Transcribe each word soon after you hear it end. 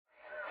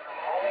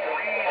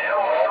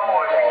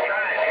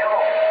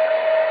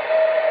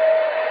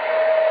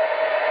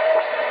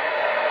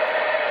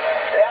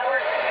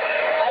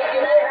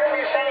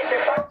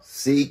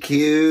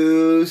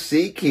CB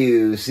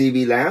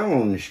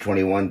Lounge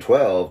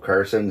 2112,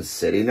 Carson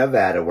City,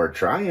 Nevada. We're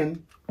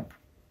trying.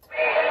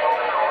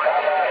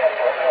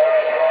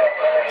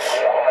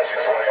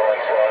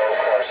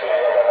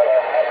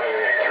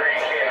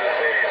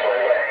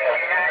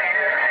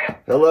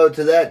 Hello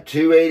to that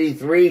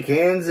 283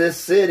 Kansas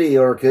City,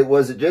 or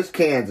was it just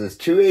Kansas?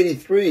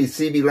 283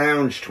 CB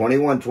Lounge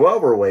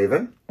 2112 we're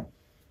waving.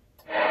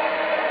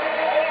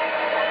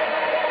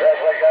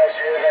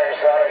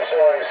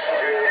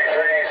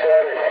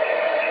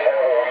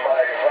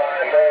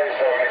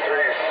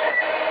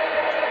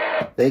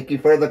 Thank you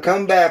for the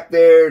comeback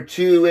there,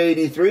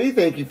 283.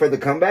 Thank you for the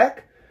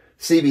comeback.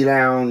 CB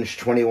Lounge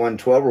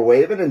 2112, we're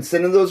waving and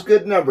sending those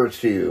good numbers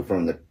to you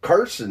from the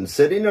Carson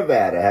City,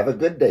 Nevada. Have a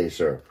good day,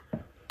 sir.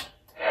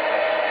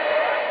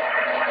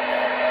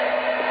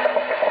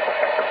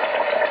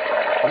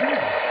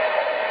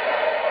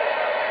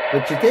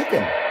 What you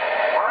thinking?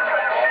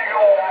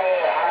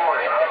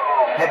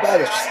 How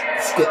about it,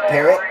 Skip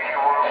Parrot?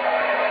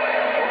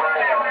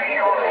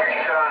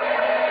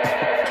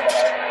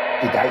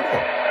 Did I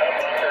know?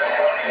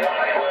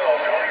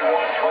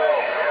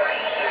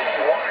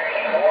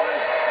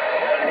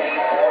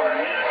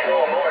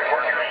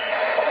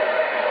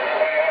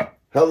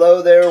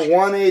 Hello there,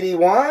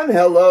 181.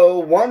 Hello,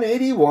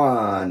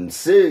 181.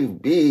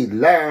 CB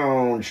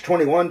Lounge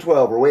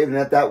 2112. We're waving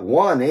at that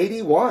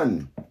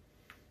 181.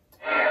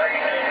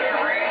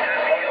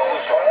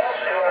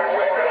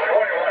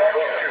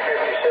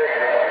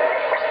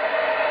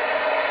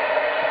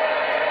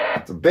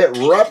 It's a bit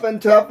rough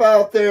and tough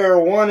out there,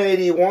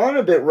 181.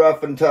 A bit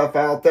rough and tough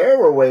out there.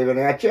 We're waving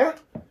at you.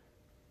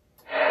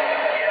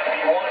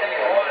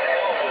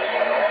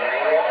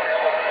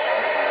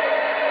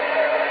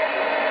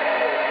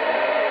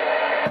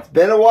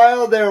 Been a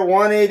while there,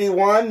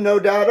 181, no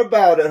doubt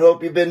about it.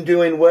 Hope you've been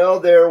doing well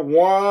there,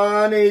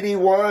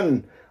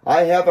 181.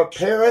 I have a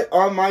parrot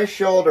on my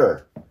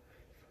shoulder.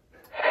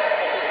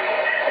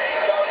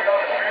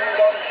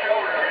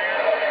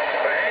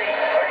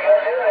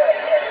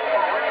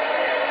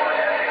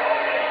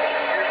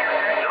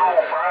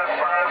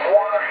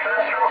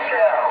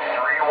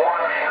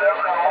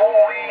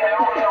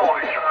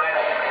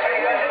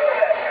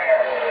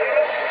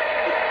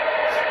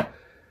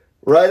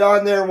 Right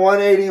on there,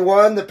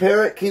 181. The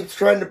parrot keeps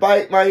trying to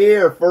bite my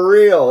ear, for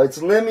real.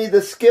 It's Lemmy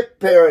the Skip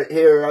Parrot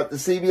here at the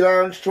CB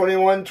Lounge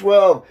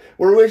 2112.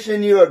 We're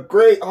wishing you a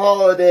great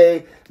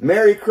holiday,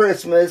 Merry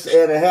Christmas,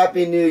 and a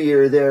Happy New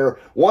Year there.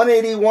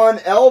 181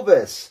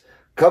 Elvis,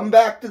 come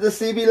back to the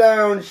CB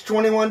Lounge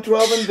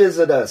 2112 and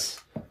visit us.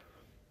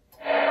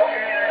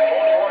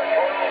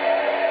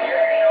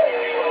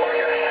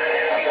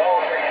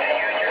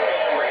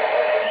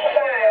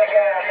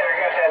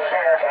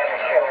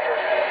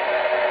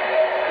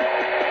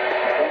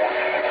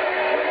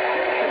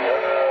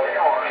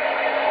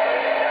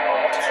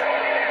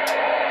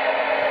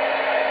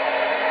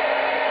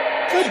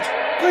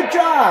 Good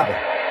job.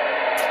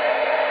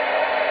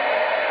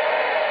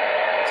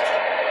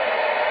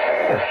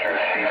 Mr.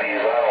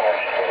 CB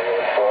Lounge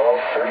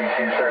 2212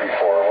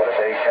 3234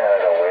 Winnipeg,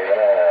 Canada,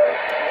 waving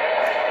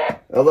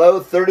at.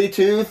 Hello,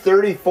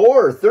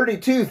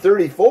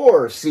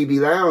 3234 CB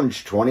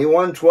Lounge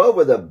 2112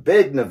 with a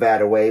big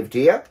Nevada wave to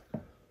you. QSL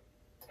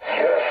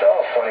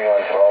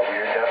 2112,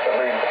 you're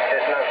definitely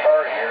hitting us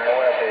hard here in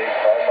Winnipeg.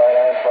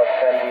 5x9 plus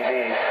 10 dB,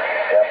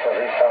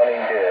 definitely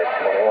sounding good.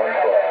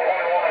 2112.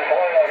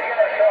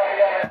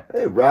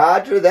 Hey,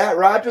 roger that,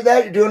 roger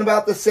that. You're doing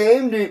about the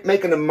same.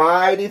 Making a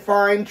mighty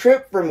fine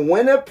trip from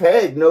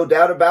Winnipeg. No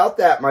doubt about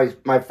that,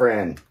 my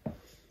friend.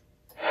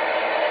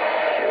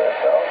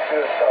 QSL, we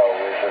just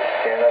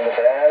came on the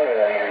band and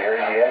then we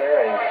heard you in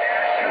there and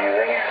you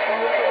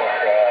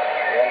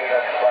ended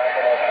up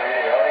slapping us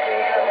really hard.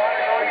 So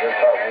we just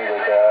thought we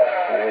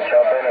would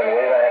jump in and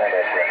wave a hand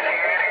at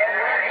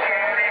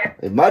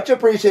you. Much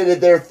appreciated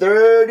there,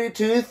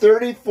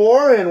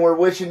 3234, and we're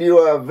wishing you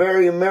a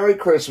very Merry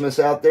Christmas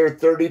out there,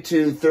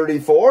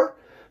 3234,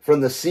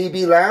 from the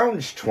CB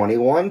Lounge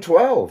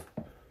 2112.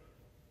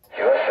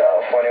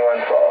 QSL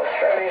 2112,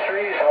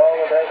 73s, all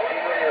the best to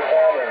you and your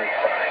family.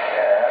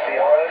 Happy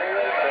holidays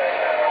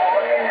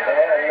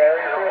and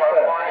Merry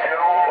Christmas.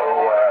 So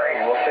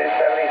we'll say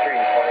 73,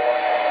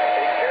 21.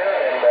 Take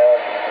care, and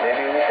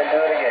maybe we can do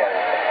it again.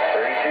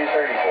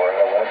 3234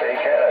 in Winnipeg,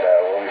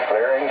 Canada. We'll be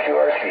clearing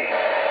QRT.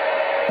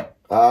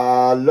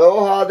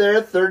 Aloha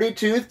there,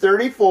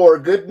 3234.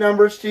 Good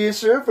numbers to you,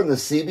 sir, from the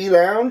CB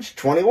Lounge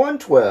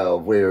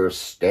 2112. We're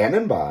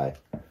standing by.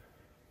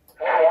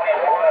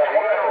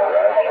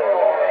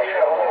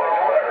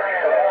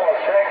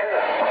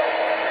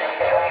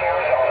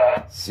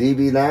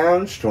 CB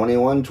Lounge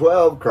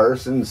 2112,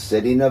 Carson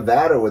City,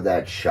 Nevada, with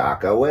that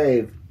Shaka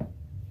wave.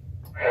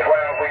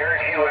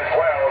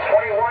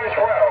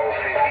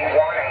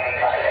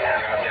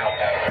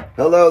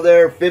 Hello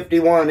there,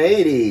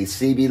 5180,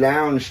 CB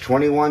Lounge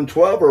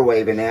 2112, we're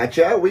waving at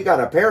ya. We got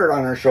a parrot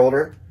on our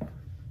shoulder. Well,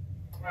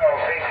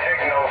 big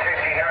signal,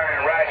 59,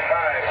 right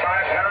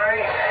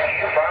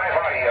 559,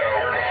 5 audio,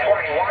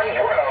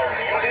 2112.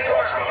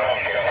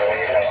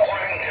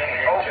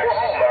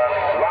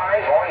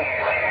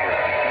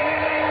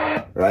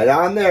 Right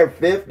on there,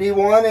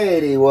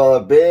 5180. Well,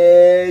 a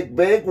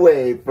big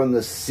wave from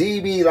the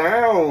CB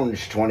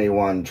Lounge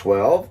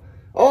 2112.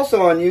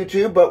 Also on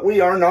YouTube, but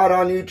we are not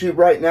on YouTube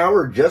right now.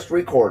 We're just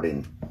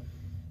recording.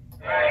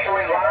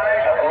 Actually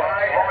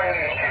live on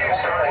YouTube.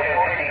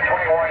 City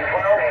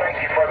 2112.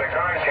 Thank you for the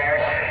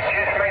contact.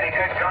 Just made a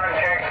good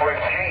contact with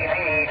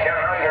JD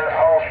down under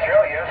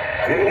Australia.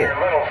 Cool. Your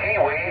little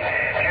Kiwi.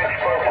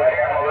 Just spoke with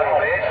him a little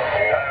bit.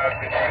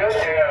 Good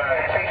to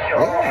speak to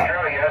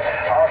Australia.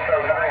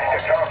 Also nice to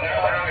talk to you.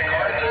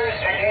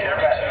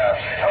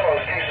 Hello,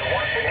 Stephen.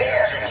 Once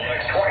again,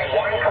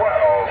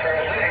 2112,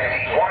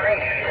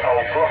 6180,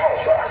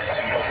 Oklahoma.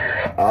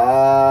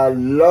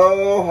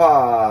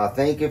 Aloha.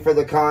 Thank you for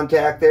the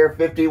contact there,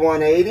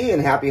 5180,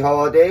 and happy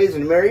holidays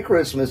and Merry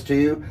Christmas to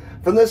you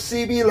from the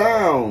CB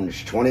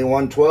Lounge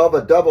 2112,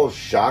 a double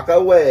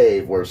shaka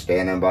wave. We're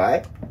standing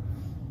by.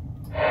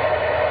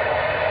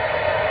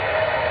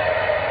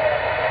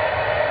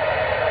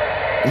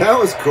 That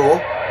was cool.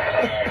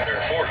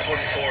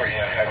 424,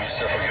 yeah, have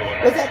yourself a good one.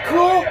 Was that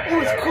cool? It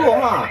was cool,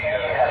 huh?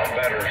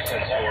 Better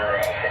since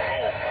we're